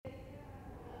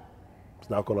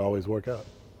not going to always work out.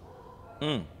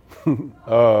 Mm.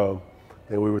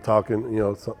 And we were talking,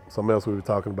 something else we were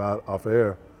talking about off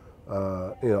air.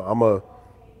 I'm a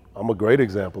great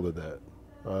example of that.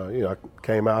 I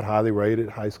came out highly rated,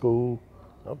 high school,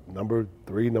 number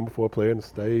 3, number 4 player in the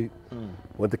state.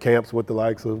 Went to camps with the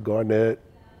likes of Garnett,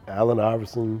 Allen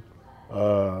Iverson.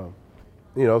 So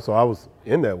I was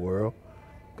in that world.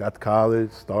 Got to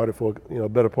college, started for a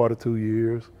better part of 2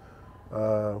 years.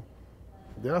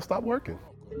 Then I stopped working.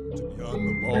 To Beyond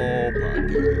the Ball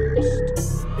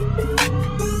podcast.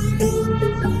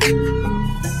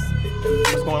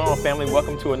 What's going on, family?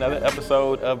 Welcome to another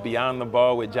episode of Beyond the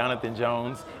Ball with Jonathan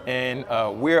Jones. And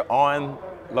we're on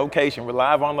location. We're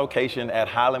live on location at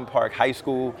Highland Park High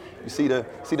School. You see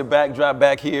the backdrop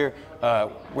back here.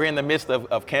 We're in the midst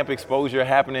of camp exposure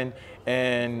happening.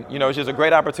 And, it's just a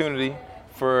great opportunity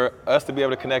for us to be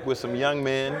able to connect with some young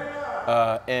men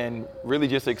and really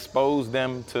just expose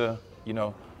them to,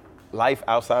 life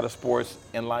outside of sports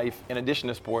and life in addition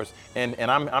to sports. And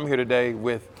I'm here today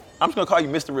with, I'm just gonna call you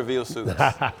Mr. Reveal Suits.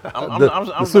 I'm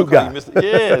the suit guy.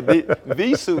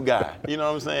 The suit guy. You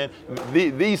know what I'm saying?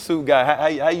 The suit guy.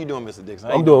 How you doing, Mr.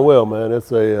 Dixon? I'm doing well, man. It's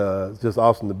just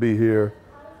awesome to be here.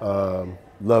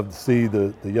 Love to see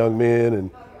the young men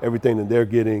and everything that they're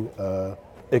getting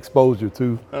exposure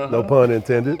to. No pun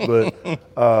intended, but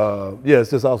it's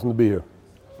just awesome to be here.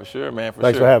 For sure, man.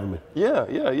 Thanks for having me.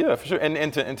 Yeah, for sure.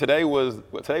 And today was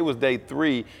day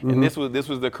 3, and this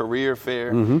was the career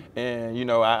fair.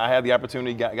 And I had the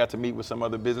opportunity, got to meet with some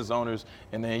other business owners,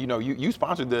 and then you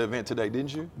sponsored the event today,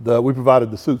 didn't you? We provided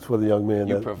the suits for the young men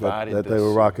that they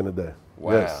were rocking today.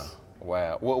 Wow. Yes.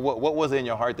 Wow. What was it in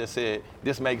your heart that said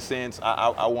this makes sense?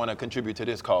 I want to contribute to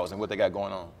this cause and what they got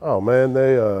going on? Oh man,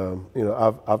 they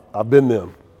I've been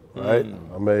them, right?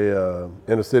 I'm a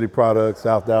inner city product,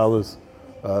 South Dallas.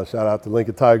 Shout out to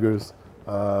Lincoln Tigers.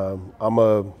 I'm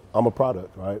a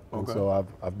product, right? Okay. And so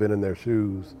I've been in their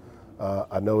shoes.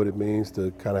 I know what it means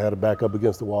to kind of have to back up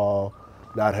against the wall,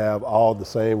 not have all the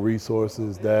same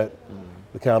resources that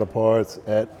the counterparts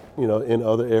at in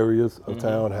other areas of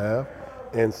town have.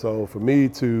 And so for me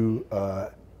to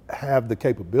have the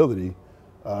capability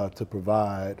to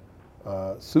provide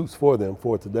suits for them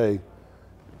for today,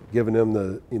 giving them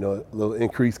the little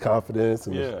increased confidence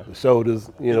and the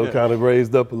shoulders kind of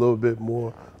raised up a little bit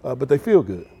more, but they feel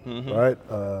good, right?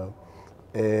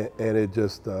 And it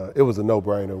just it was a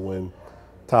no-brainer when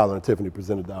Tyler and Tiffany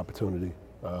presented the opportunity.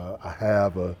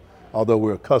 Although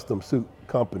we're a custom suit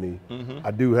company,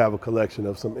 I do have a collection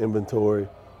of some inventory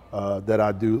that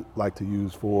I do like to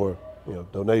use for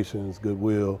donations,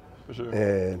 goodwill, for sure.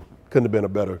 And couldn't have been a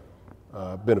better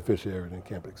beneficiary than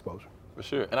Camp Exposure. For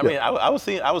sure. And I mean, I was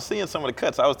seeing some of the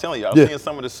cuts. I was telling you, I was seeing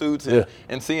some of the suits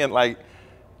and seeing like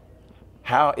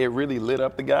how it really lit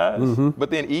up the guys. But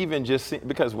then even just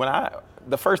because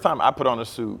the first time I put on a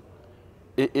suit,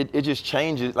 it just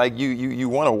changes. Like you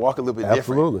want to walk a little bit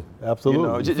different.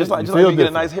 Absolutely. Just like you get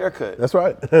a nice haircut. That's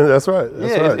right. That's right.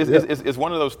 It's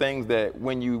one of those things that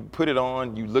when you put it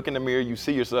on, you look in the mirror, you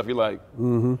see yourself, you're like,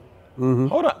 hold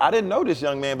on, I didn't know this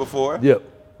young man before. Yep.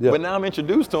 But now I'm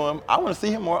introduced to him. I want to see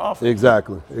him more often.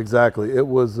 Exactly. It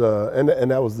was,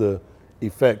 and that was the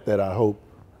effect that I hope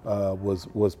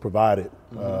was provided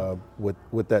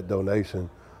with that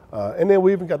donation. And then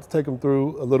we even got to take them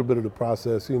through a little bit of the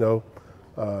process.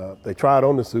 They tried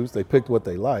on the suits, they picked what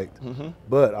they liked,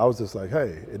 but I was just like,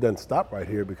 hey, it doesn't stop right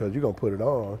here because you're gonna put it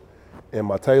on. And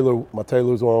my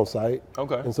tailors were on site.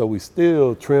 Okay. And so we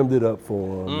still trimmed it up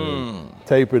for them and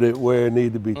tapered it where it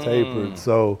needed to be tapered.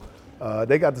 So.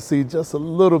 They got to see just a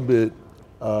little bit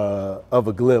of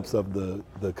a glimpse of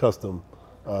the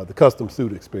custom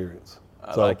suit experience.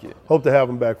 I like it. Hope to have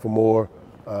them back for more.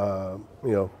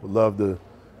 Would love to,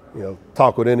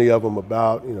 talk with any of them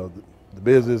about, the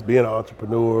business, being an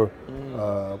entrepreneur,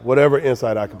 whatever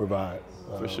insight I can provide.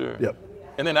 For sure. Yep.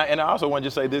 And then I also want to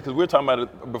just say this because we were talking about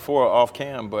it before off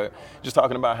cam, but just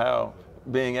talking about how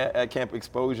being at Camp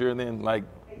Exposure and then like.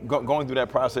 Going through that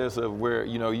process of where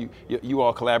you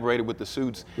all collaborated with the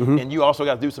suits, and you also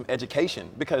got to do some education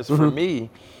because for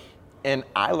me, and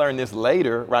I learned this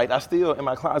later, right? I still in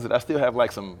my closet, I still have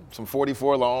like some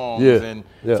 44 longs and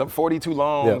some 42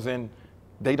 longs, and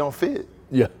they don't fit.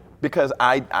 Yeah. Because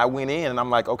I went in and I'm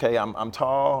like, okay, I'm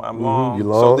tall, I'm long,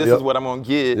 so this is what I'm gonna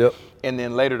get. Yep. And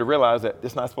then later to realize that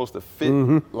it's not supposed to fit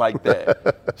like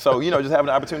that. So, just having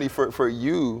the opportunity for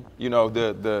you,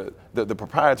 the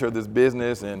proprietor of this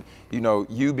business and,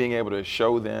 you being able to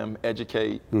show them,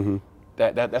 educate,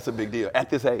 that's a big deal at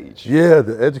this age. Yeah,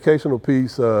 the educational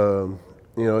piece, it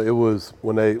was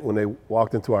when they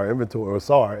walked into our inventory or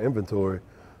saw our inventory,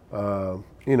 so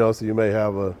you may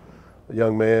have a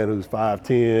young man who's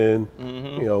 5'10",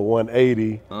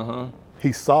 180.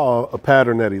 He saw a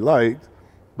pattern that he liked,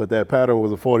 but that pattern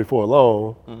was a 44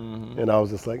 long, and I was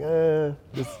just like,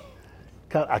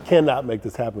 I cannot make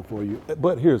this happen for you.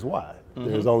 But here's why.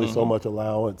 There's only so much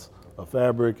allowance of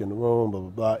fabric in the room, blah, blah,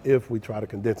 blah. If we try to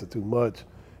condense it too much,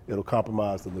 it'll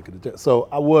compromise the look of the jet. So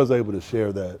I was able to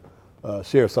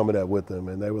share some of that with them,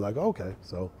 and they were like, okay.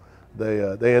 So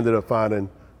they ended up finding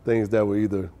things that were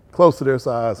either close to their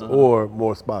size or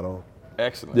more spot on.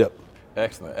 Excellent. Yep.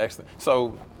 Excellent.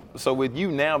 So with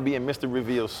you now being Mr.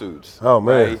 Reveal Suits, oh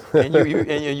man, right? and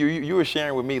you were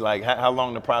sharing with me like how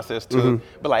long the process took,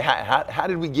 but like how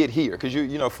did we get here? Because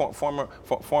former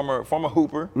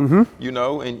hooper,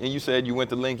 and you said you went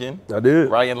to Lincoln. I did.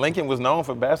 Right, and Lincoln was known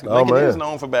for basketball. Oh, Lincoln man. is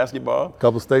known for basketball.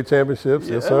 Couple state championships,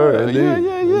 yes sir. Indeed. Yeah.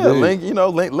 Indeed.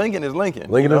 Lincoln is Lincoln.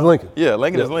 Lincoln is Lincoln. Yeah,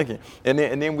 Lincoln is Lincoln. And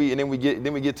then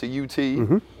we get to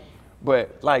UT,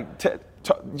 but like.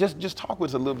 Just talk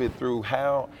with us a little bit through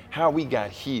how we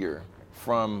got here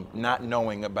from not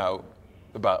knowing about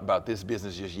this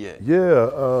business just yet. Yeah,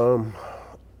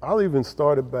 I'll even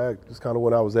start it back just kind of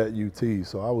when I was at UT.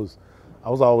 So I was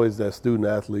always that student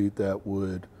athlete that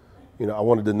would, I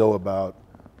wanted to know about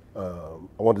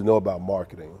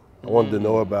marketing. I wanted to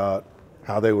know about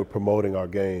how they were promoting our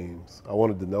games. I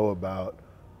wanted to know about,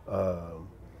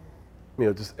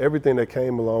 just everything that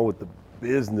came along with the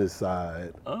business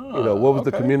side. What was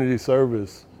the community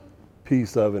service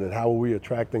piece of it, and how were we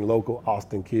attracting local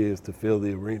Austin kids to fill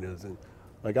the arenas? And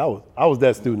like I was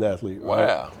that student athlete. Right?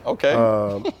 Wow. Okay.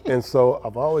 And so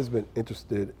I've always been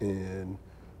interested in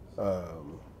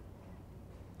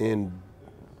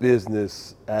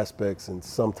business aspects in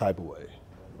some type of way,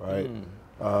 right?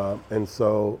 And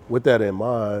so with that in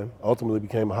mind, ultimately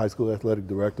became a high school athletic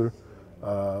director,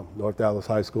 North Dallas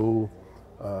High School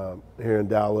here in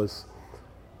Dallas.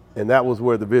 And that was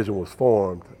where the vision was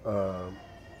formed.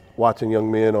 Watching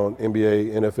young men on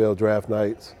NBA, NFL draft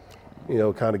nights,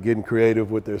 kind of getting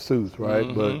creative with their suits,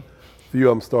 right? But a few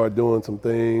of them started doing some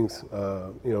things,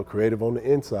 creative on the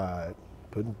inside,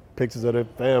 putting pictures of their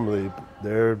family,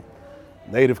 their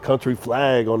native country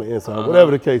flag on the inside,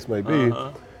 whatever the case may be.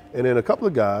 And then a couple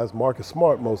of guys, Marcus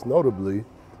Smart most notably,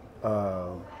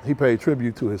 he paid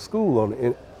tribute to his school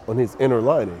on his inner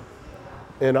lining.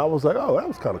 And I was like, oh, that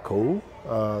was kind of cool.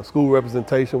 School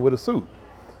representation with a suit.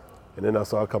 And then I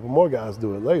saw a couple more guys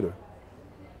do it later.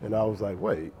 And I was like,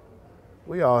 wait,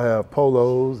 we all have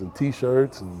polos and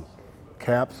T-shirts and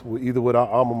caps either with our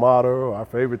alma mater or our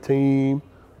favorite team,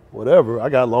 whatever. I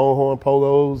got Longhorn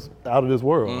polos out of this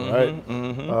world, right?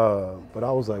 But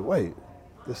I was like, wait,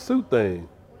 this suit thing,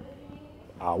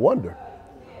 I wonder.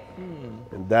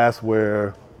 And that's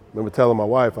where, I remember telling my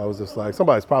wife, I was just like,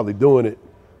 somebody's probably doing it.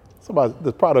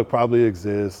 The product probably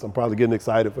exists. I'm probably getting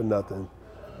excited for nothing.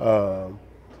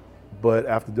 But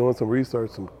after doing some research,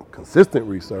 some consistent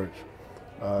research,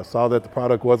 saw that the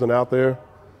product wasn't out there,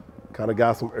 kind of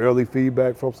got some early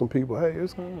feedback from some people. Hey,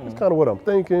 it's kind of what I'm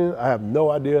thinking. I have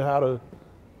no idea how to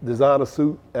design a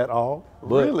suit at all.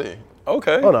 Really?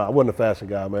 Okay. Oh no, I wasn't a fashion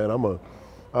guy, man. I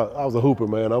was a hooper,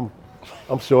 man.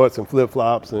 I'm shorts and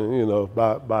flip-flops and,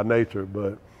 by nature,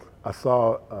 but I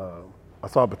saw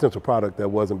a potential product that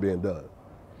wasn't being done.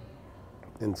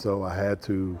 And so I had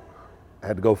to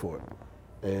go for it,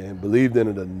 and believed in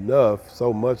it enough,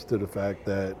 so much to the fact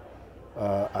that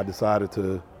I decided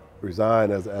to resign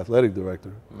as the athletic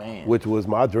director, which was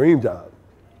my dream job.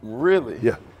 Really?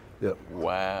 Yeah.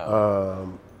 Wow.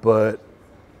 But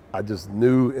I just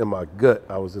knew in my gut,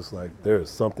 I was just like, there is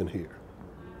something here.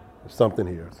 There's something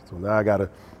here. So now I got to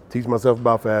teach myself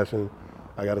about fashion.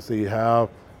 I got to see how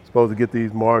I'm supposed to get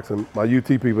these marks. And my UT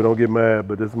people don't get mad,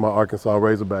 but this is my Arkansas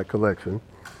Razorback collection.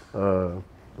 The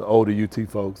older UT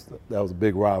folks, that was a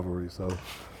big rivalry. So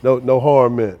no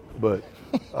harm meant. But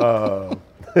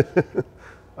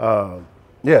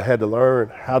had to learn,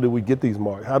 how do we get these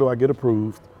marks? How do I get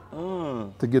approved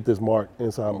to get this mark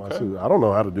inside my suit? I don't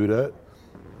know how to do that.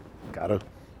 Got to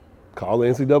call the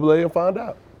NCAA and find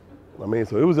out.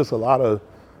 So it was just I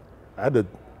had to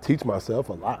teach myself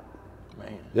a lot.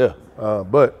 Man. Yeah,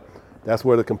 but that's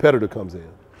where the competitor comes in.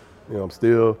 I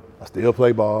still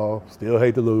play ball, still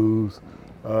hate to lose.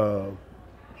 And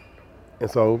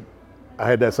so I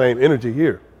had that same energy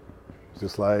here. It's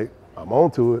just like, I'm on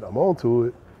to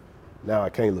it. Now I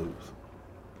can't lose.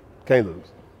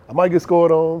 I might get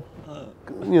scored on, a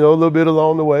little bit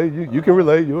along the way. You can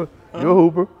relate, you're a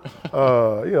hooper.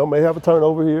 May have a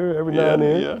turnover here every now and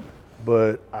then. Yeah.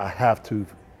 But I have to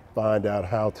find out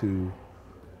how to,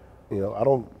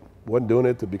 wasn't doing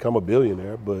it to become a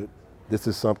billionaire, but this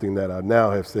is something that I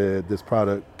now have said this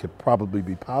product could probably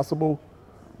be possible,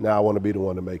 Now I want to be the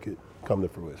one to make it come to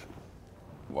fruition.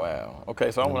 Wow.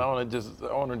 Okay, so I want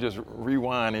to just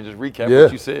rewind and just recap Yeah,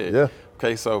 what you said. yeah.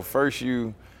 Okay, so first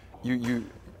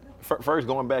first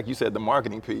going back, you said the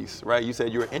marketing piece, right? You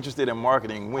said you were interested in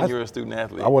marketing when you were a student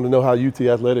athlete. I want to know how UT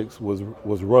Athletics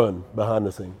was run behind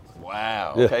the scenes.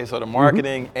 Wow. Yeah. Okay, so the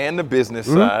marketing and the business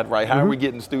side, right? How are we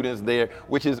getting students there?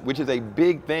 Which is a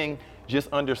big thing. Just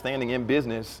understanding in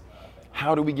business.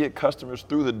 How do we get customers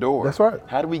through the door? That's right.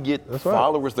 How do we get That's right.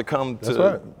 followers to come That's to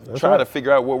right. That's try right. to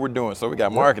figure out what we're doing? So we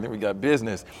got marketing, we got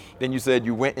business. Then you said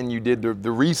you went and you did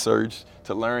the research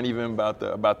to learn even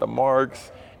about the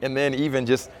marks, and then even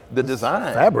just the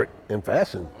design. Fabric and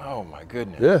fashion. Oh my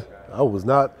goodness. Yeah, I was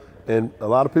not, and a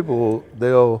lot of people,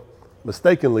 they'll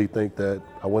mistakenly think that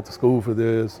I went to school for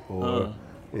this, or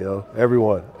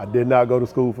everyone. I did not go to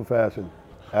school for fashion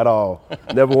at all.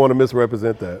 Never want to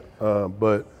misrepresent that.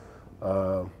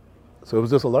 So it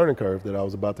was just a learning curve that I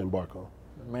was about to embark on.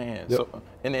 Man. Yep. So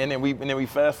and then we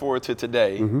fast forward to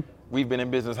today. We've been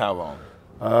in business how long?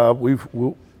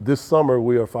 This summer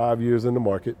we are 5 years in the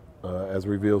market as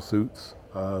Reveal Suits.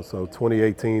 So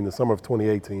 2018, the summer of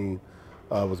 2018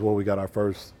 was when we got our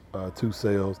first two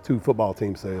football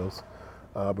team sales.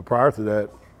 But prior to that,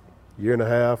 year and a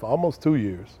half, almost 2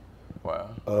 years Wow.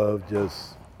 of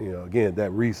just, again,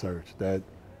 that research, that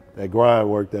grind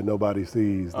work that nobody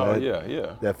sees. Oh that,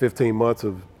 yeah. That 15 months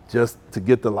of just to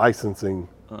get the licensing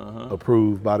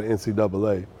approved by the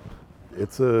NCAA.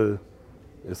 It's a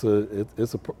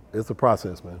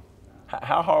process, man.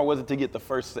 How hard was it to get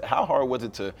how hard was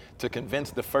it to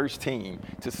convince the first team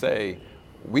to say,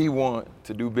 we want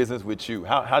to do business with you?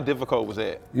 How difficult was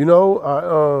that?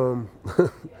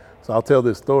 So I'll tell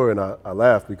this story, and I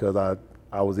laugh because I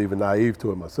was even naive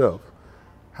to it myself.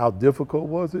 How difficult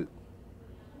was it?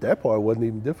 That part wasn't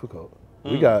even difficult.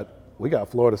 We got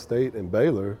Florida State and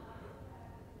Baylor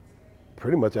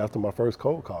pretty much after my first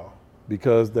cold call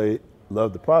because they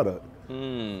loved the product.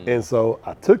 And so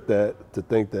I took that to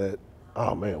think that,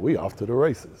 oh man, we off to the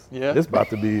races. Yeah. It's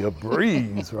about to be a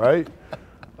breeze, right?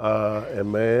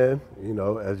 And man,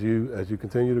 as you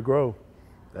continue to grow,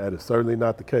 that is certainly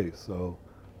not the case. So,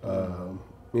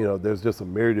 there's just a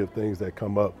myriad of things that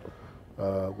come up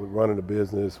with running a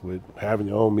business, with having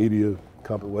your own media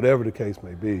company, whatever the case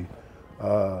may be.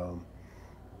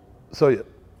 So yeah,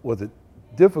 was it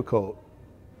difficult?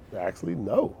 Actually,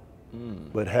 no.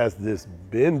 But has this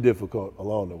been difficult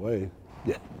along the way?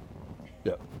 Yeah.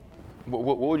 Yeah.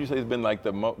 What would you say has been like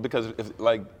the most? Because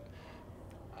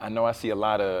I know I see a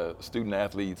lot of student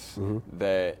athletes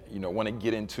that want to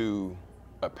get into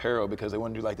apparel because they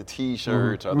want to do like the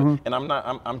T-shirts, and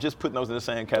I'm just putting those in the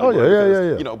same category.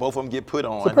 Yeah. Both of them get put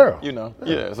on. It's apparel.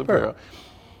 It's apparel.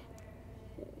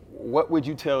 What would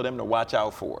you tell them to watch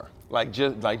out for? Like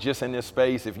just in this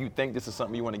space, if you think this is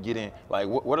something you want to get in, like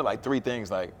what are like 3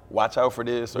 things like watch out for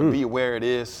this or be aware of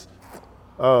this?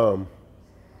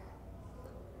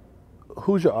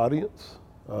 Who's your audience?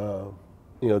 Do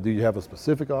you have a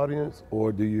specific audience,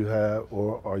 or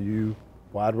are you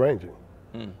wide ranging?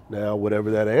 Now, whatever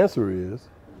that answer is,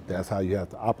 that's how you have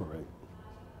to operate.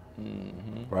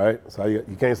 Right? So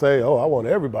you can't say, oh, I want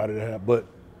everybody to have, but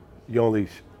you only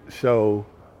show,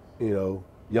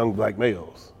 young black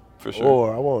males. For sure.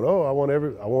 Or I want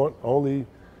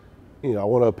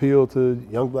to appeal to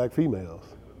young black females.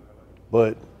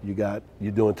 But you're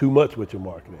doing too much with your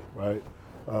marketing, right?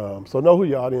 So know who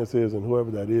your audience is, and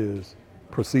whoever that is,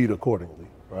 proceed accordingly,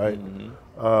 right?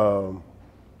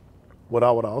 What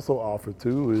I would also offer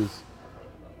too is,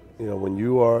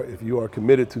 if you are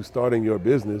committed to starting your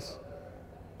business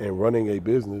and running a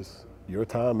business, your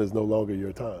time is no longer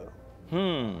your time,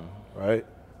 right?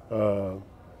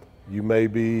 You may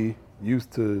be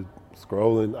used to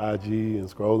scrolling IG and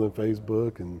scrolling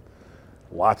Facebook and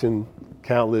watching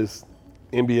countless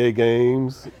NBA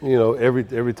games,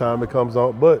 every time it comes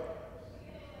on, but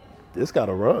it's got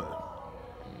to run.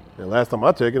 And last time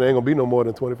I checked, it ain't gonna be no more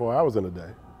than 24 hours in a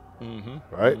day,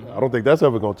 right? I don't think that's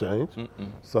ever gonna change.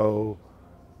 So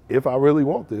if I really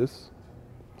want this,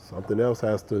 something else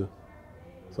got to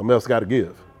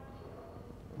give.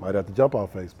 Might have to jump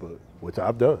off Facebook, which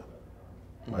I've done.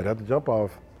 Might have to jump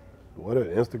off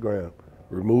Instagram,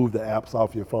 remove the apps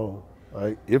off your phone.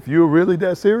 Right? If you're really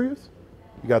that serious,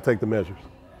 you got to take the measures.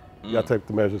 You got to take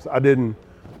the measures. I didn't.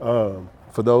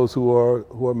 For those who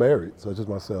are married, such as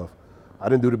myself, I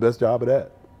didn't do the best job of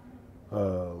that.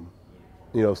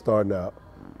 Starting out,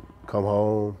 come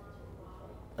home,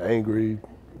 angry,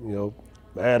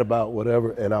 mad about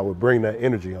whatever, and I would bring that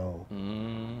energy home.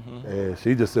 And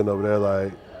she just sitting over there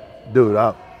like, dude,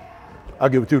 I'll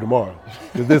give it to you tomorrow,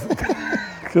 because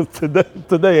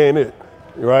today ain't it.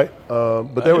 right?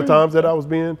 But there were times that I was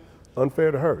being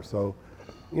unfair to her. So,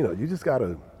 you just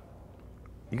gotta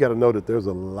know that there's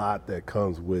a lot that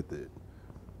comes with it,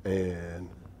 and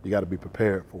you got to be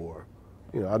prepared for.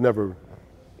 I've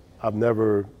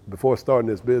never before starting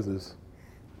this business,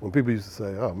 when people used to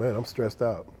say, "Oh man, I'm stressed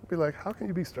out," I'd be like, "How can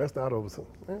you be stressed out over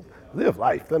something? Man, live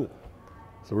life, doesn't it?"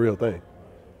 It's a real thing.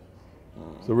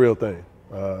 It's a real thing,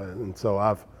 and so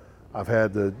I've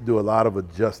had to do a lot of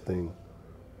adjusting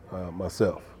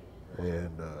myself,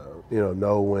 and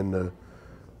know when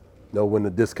to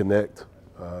disconnect.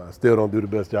 I still don't do the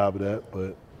best job of that,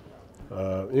 but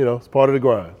it's part of the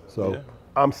grind. So Yeah.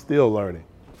 I'm still learning.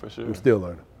 For sure. I'm still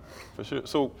learning. For sure.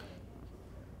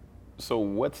 So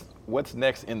what's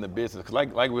next in the business? 'Cause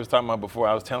like we was talking about before,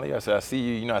 I was telling you, I said, I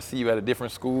see you at a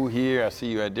different school here. I see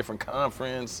you at a different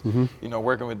conference,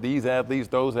 working with these athletes,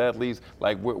 those athletes.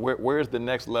 Like, where's the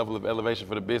next level of elevation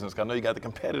for the business? 'Cause I know you got the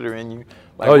competitor in you.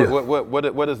 Like, Oh, yeah.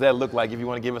 what does that look like if you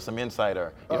want to give us some insight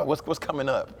or what's coming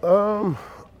up?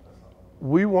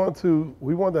 We want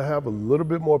to have a little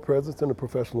bit more presence in the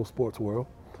professional sports world.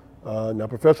 Now,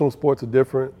 professional sports are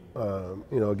different.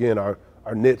 Again, our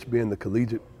niche being the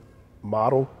collegiate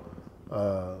model.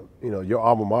 Your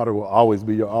alma mater will always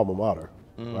be your alma mater,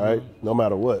 right? No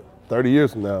matter what. 30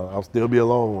 years from now, I'll still be a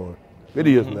Longhorn.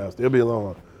 50 years from now, I'll still be a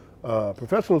Longhorn.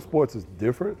 Professional sports is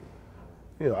different.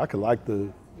 I could like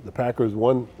the Packers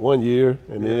one year,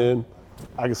 and then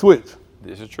I can switch.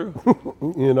 This is true.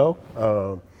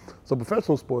 So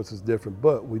professional sports is different,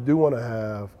 but we do want to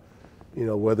have,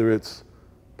 whether it's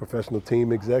professional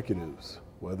team executives,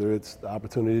 whether it's the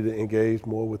opportunity to engage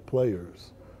more with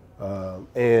players,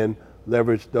 and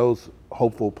leverage those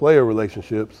hopeful player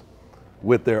relationships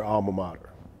with their alma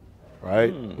mater,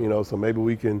 right? So maybe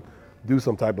we can do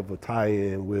some type of a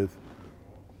tie-in with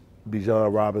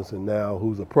Bijan Robinson now,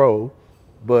 who's a pro,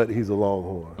 but he's a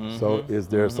Longhorn. So is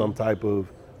there some type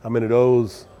of, how many of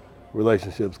those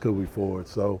relationships could we forward?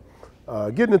 So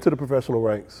getting into the professional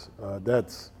ranks,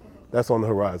 that's on the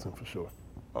horizon for sure.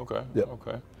 Okay. Yep.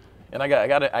 Okay. And I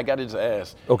got to just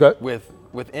ask. Okay.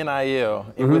 With NIL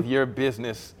and with your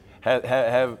business,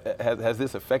 has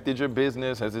this affected your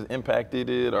business? Has it impacted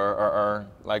it, or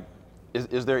like,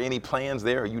 is there any plans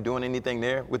there? Are you doing anything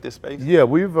there with this space? Yeah,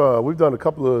 we've done a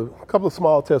couple of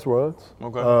small test runs.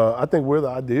 Okay. I think we're the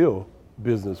ideal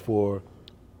business for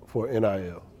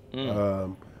NIL,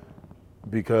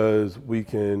 because we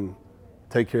can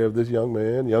take care of this young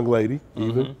man, young lady,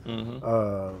 even.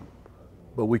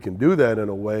 But we can do that in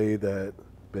a way that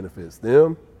benefits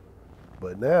them.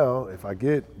 But now, if I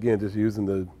get, again, just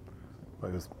using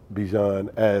Bijan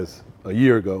as a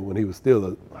year ago when he was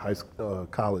still a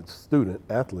college student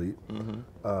athlete,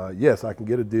 yes, I can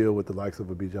get a deal with the likes of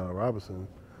a Bijan Robinson,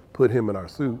 put him in our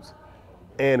suits,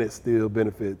 and it still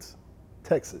benefits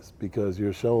Texas because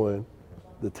you're showing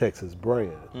the Texas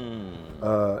brand.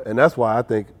 And that's why I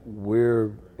think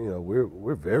we're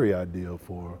very ideal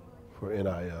for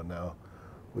NIL now.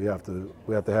 We have to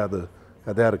have the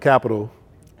capital,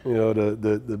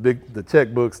 the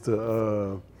checkbooks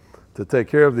to take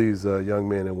care of these young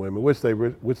men and women, which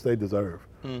they deserve.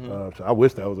 So I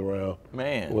wish that was around,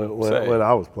 Man, when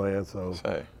I was playing. So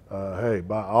Say.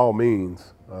 by all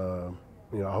means, I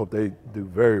hope they do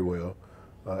very well.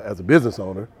 As a business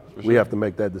owner, we have to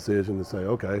make that decision to say,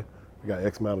 okay, we got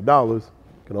X amount of dollars,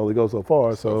 can only go so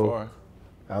far. So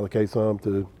allocate some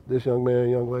to this young man,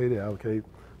 young lady. Allocate,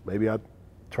 maybe I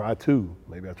try 2,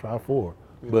 maybe I try 4.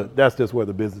 But that's just where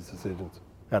the business decisions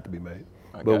have to be made.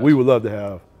 But we would love to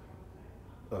have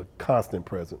a constant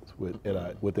presence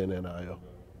within NIL.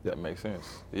 That makes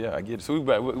sense. Yeah, I get it. So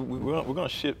we're going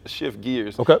to shift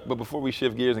gears. Okay. But before we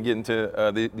shift gears and get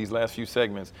into these last few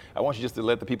segments, I want you just to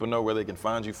let the people know where they can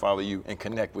find you, follow you, and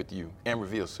connect with you, and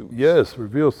Reveal Suits. Yes,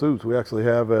 Reveal Suits. We actually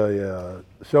have a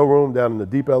showroom down in the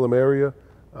Deep Ellum area,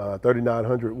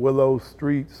 3900 Willow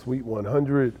Street, Suite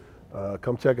 100.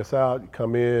 Come check us out. You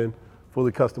come in,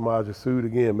 fully customize your suit.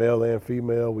 Again, male and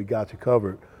female, we got you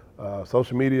covered.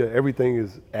 Social media, everything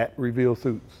is at Reveal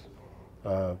Suits.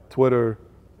 Twitter,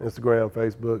 Instagram,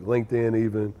 Facebook, LinkedIn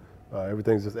even.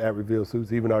 Everything's just at Reveal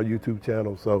Suits, even our YouTube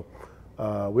channel. So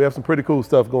we have some pretty cool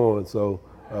stuff going. So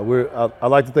I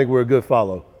like to think we're a good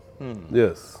follow.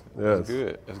 Yes. That's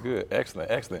good. That's good.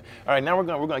 Excellent. All right, now we're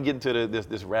gonna get into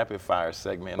this rapid fire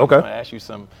segment. Okay. I'm gonna ask you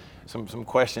some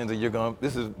questions, and you're gonna.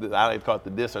 This is I like to call it the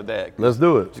this or that. Let's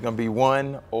do it. It's gonna be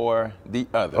one or the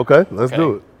other. Okay, let's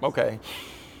do it. Okay.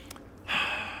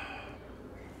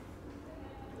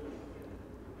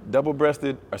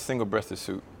 Double-breasted or single-breasted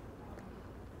suit?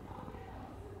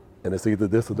 And it's either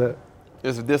this or that.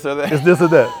 Is it this or that? It's this or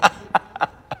that.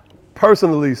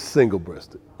 personally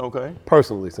single-breasted. Okay.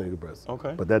 Personally single-breasted.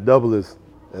 Okay. But that double is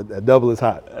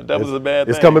hot. That double is a bad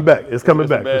thing. It's coming back. It's coming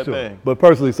back a bad for sure. thing. But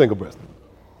personally single-breasted.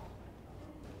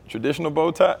 Traditional bow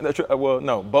tie?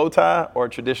 Bow tie or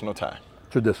traditional tie?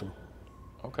 Traditional.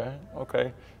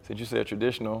 Okay. Since you said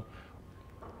traditional,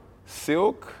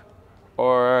 silk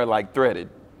or like threaded?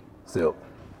 Silk.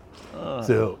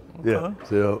 Silk. Yeah.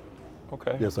 Silk.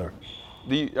 Okay. Yes, sir.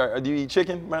 Do you eat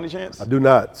chicken by any chance? I do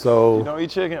not. So You don't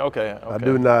eat chicken? Okay. I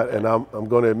do not, and I'm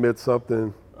going to admit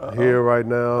something here right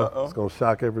now. It's going to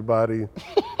shock everybody.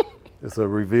 It's a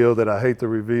reveal that I hate to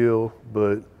reveal,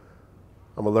 but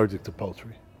I'm allergic to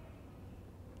poultry.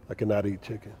 I cannot eat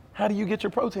chicken. How do you get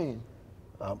your protein?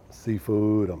 I'm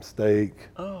seafood. I'm steak.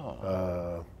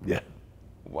 Oh. Yeah.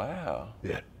 Wow.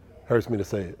 Yeah. Hurts me to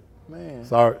say it. Man.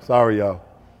 Sorry, y'all.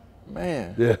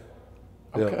 Man. Yeah.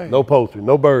 Yeah. Okay. No poultry.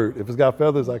 No bird. If it's got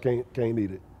feathers, I can't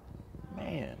eat it.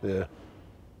 Man. Yeah.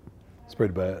 It's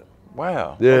pretty bad.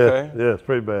 Wow. Yeah. Okay. Yeah. It's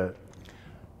pretty bad.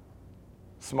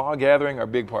 Small gathering or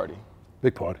big party?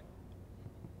 Big party.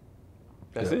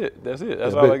 That's Yeah. it. That's it.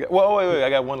 That's Yeah, all big. I got. Well, wait. I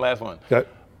got one last one. Okay.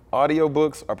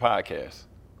 Audiobooks or podcasts?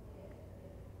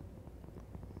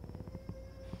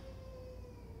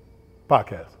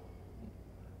 Podcast.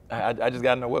 I just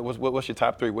got to know what's your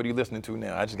top three? What are you listening to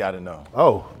now? I just got to know.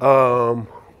 Oh,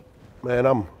 man,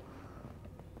 I'm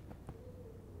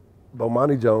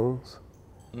Bomani Jones.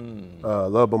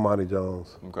 Love Bomani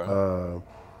Jones. Okay.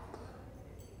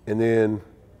 And then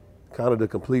kind of the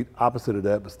complete opposite of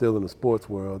that, but still in the sports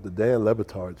world, the Dan Le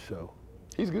Batard show.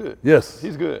 He's good. Yes.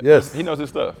 He's good. Yes. He knows his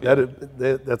stuff. Yeah.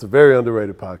 That's a very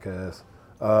underrated podcast.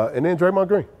 And then Draymond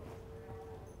Green.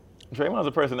 Draymond's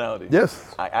a personality.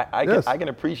 Yes. I can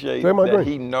appreciate Draymond that Green.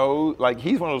 he knows, like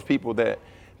he's one of those people that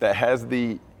has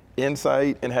the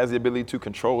insight and has the ability to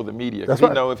control the media. That's He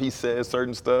right. know if he says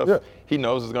certain stuff, Yeah. he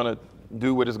knows it's going to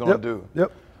do what it's going to do.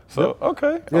 Yep. So, Yep.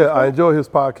 okay. Yeah, okay. I enjoy his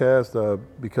podcast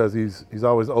because he's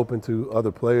always open to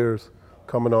other players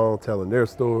coming on, telling their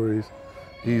stories.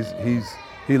 He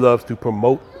loves to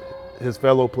promote his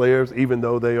fellow players, even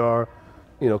though they are,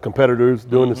 competitors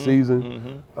during the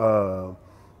season.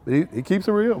 But he keeps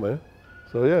it real, man.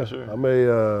 So yeah, Sure. I'm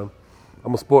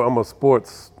a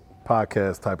sports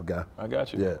podcast type of guy. I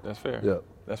got you. Yeah. That's fair. Yeah.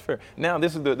 That's fair. Now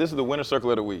this is the winner circle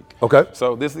of the week. Okay.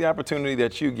 So this is the opportunity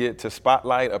that you get to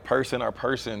spotlight a person or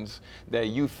persons that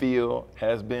you feel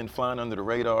has been flying under the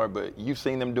radar, but you've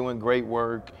seen them doing great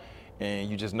work, and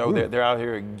you just know that they're out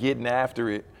here getting after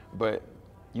it, but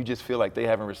you just feel like they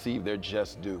haven't received their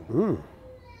just due.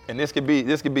 And this could be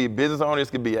a business owner, this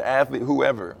could be an athlete,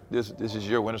 whoever. This is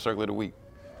your winner circle of the week.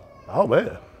 Oh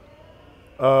man,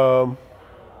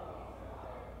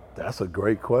 that's a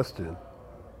great question.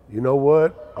 You know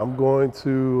what? I'm going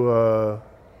to,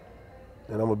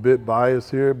 and I'm a bit biased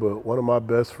here, but one of my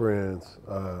best friends,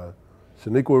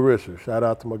 Shaniqua Risher. Shout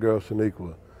out to my girl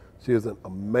Shaniqua. She is an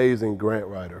amazing grant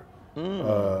writer.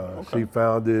 She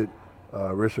founded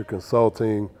Risher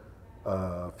Consulting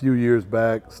a few years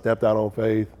back. Stepped out on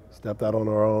faith. Stepped out on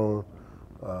her own.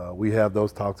 We have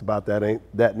those talks about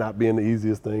that not being the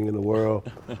easiest thing in the world.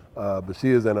 But she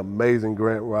is an amazing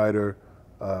grant writer.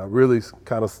 Really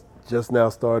kind of just now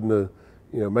starting to,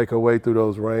 make her way through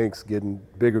those ranks, getting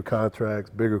bigger contracts,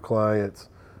 bigger clients.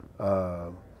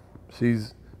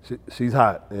 She's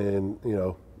hot, and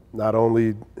not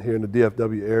only here in the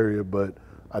DFW area, but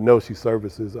I know she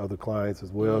services other clients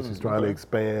as well. She's trying to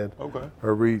expand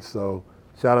her reach. So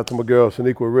shout out to my girl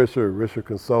Shaniqua Risher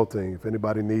Consulting. If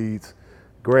anybody needs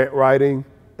grant writing,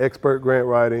 expert grant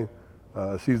writing,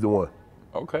 she's the one.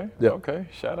 Okay. Yep. Okay.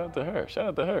 Shout out to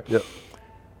her. Yep.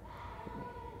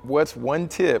 What's one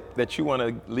tip that you want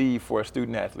to leave for a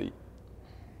student athlete?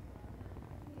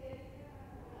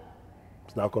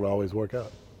 It's not going to always work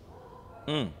out.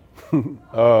 And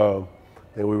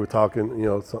we were talking,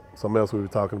 something else we were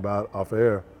talking about off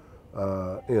air.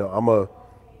 I'm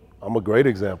a great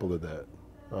example of that.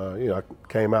 I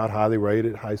came out highly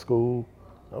rated, high school,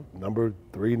 number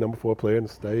 3, number 4 player in the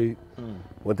state.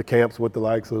 Went to camps with the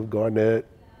likes of Garnett,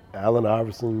 Allen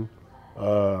Iverson.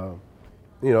 So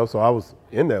I was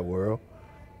in that world.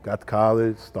 Got to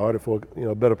college, started for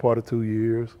a better part of 2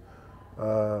 years.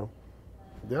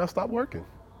 Then I stopped working.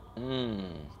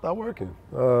 Stopped working.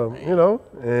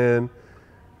 And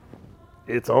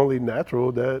it's only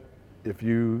natural that if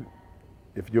the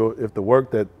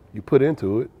work that you put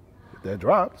into it, if that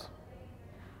drops,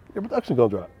 your production's gonna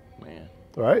drop. Man.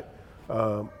 All right.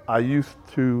 I used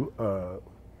to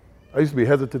be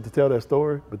hesitant to tell that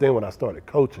story, but then when I started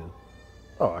coaching,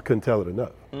 I couldn't tell it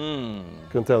enough.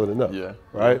 Couldn't tell it enough. Yeah.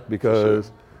 Right? Yeah,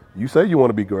 because you say you want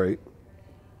to be great,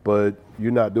 but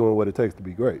you're not doing what it takes to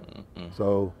be great.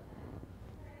 So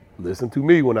listen to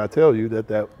me when I tell you that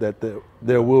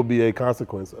there will be a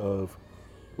consequence of,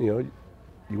 you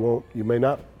may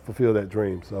not fulfill that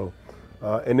dream. So,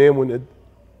 and then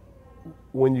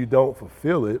when you don't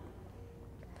fulfill it,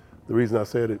 the reason I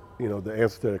said it, the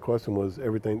answer to that question was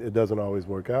everything. It doesn't always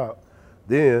work out.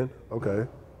 Then, okay,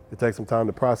 it takes some time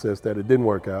to process that it didn't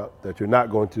work out, that you're not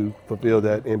going to fulfill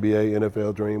that NBA,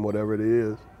 NFL dream, whatever it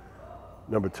is.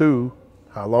 Number two,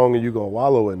 how long are you going to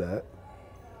wallow in that?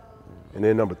 And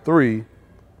then number three,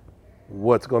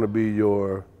 what's going to be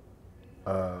your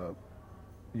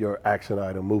action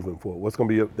item moving forward? What's going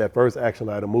to be that first action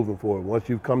item moving forward? Once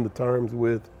you've come to terms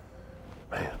with,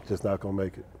 man, just not going to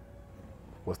make it.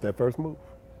 What's that first move?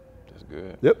 That's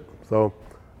good. Yep. So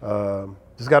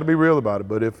just got to be real about it.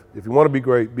 But if you want to be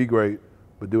great,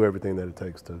 but do everything that it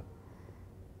takes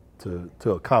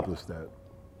to accomplish that.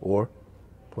 Or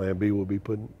plan B will be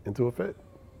put into effect.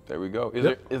 There we go.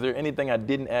 Is there anything I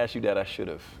didn't ask you that I should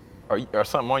have? Or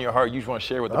something on your heart you just want to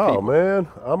share with the people? Oh, man.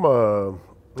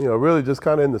 I'm really just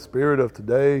kind of in the spirit of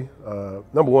today.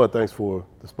 Number one, thanks for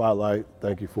the spotlight.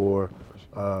 Thank you for,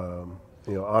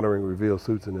 honoring Reveal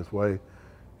Suits in this way.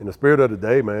 In the spirit of the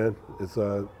day, man, it's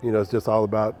it's just all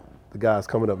about the guys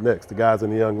coming up next, the guys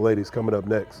and the young ladies coming up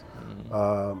next.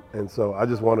 Mm-hmm. And so I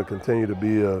just want to continue to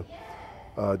be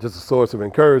just a source of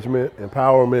encouragement,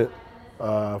 empowerment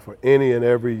for any and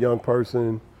every young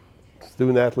person,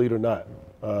 student athlete or not.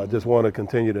 Just want to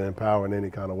continue to empower in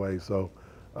any kind of way. So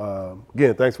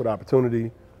again, thanks for the opportunity,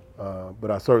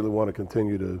 but I certainly want to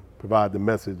continue to provide the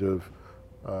message of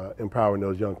empowering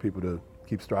those young people to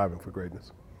keep striving for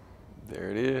greatness.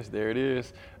 There it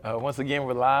is. Once again,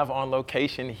 we're live on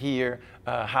location here,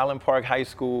 Highland Park High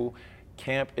School,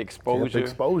 Camp Exposure. Camp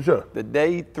Exposure. The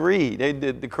day 3, they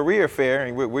did the career fair,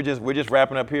 and we're just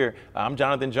wrapping up here. I'm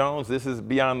Jonathan Jones. This is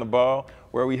Beyond the Ball,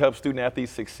 where we help student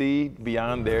athletes succeed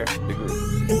beyond their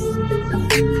degree.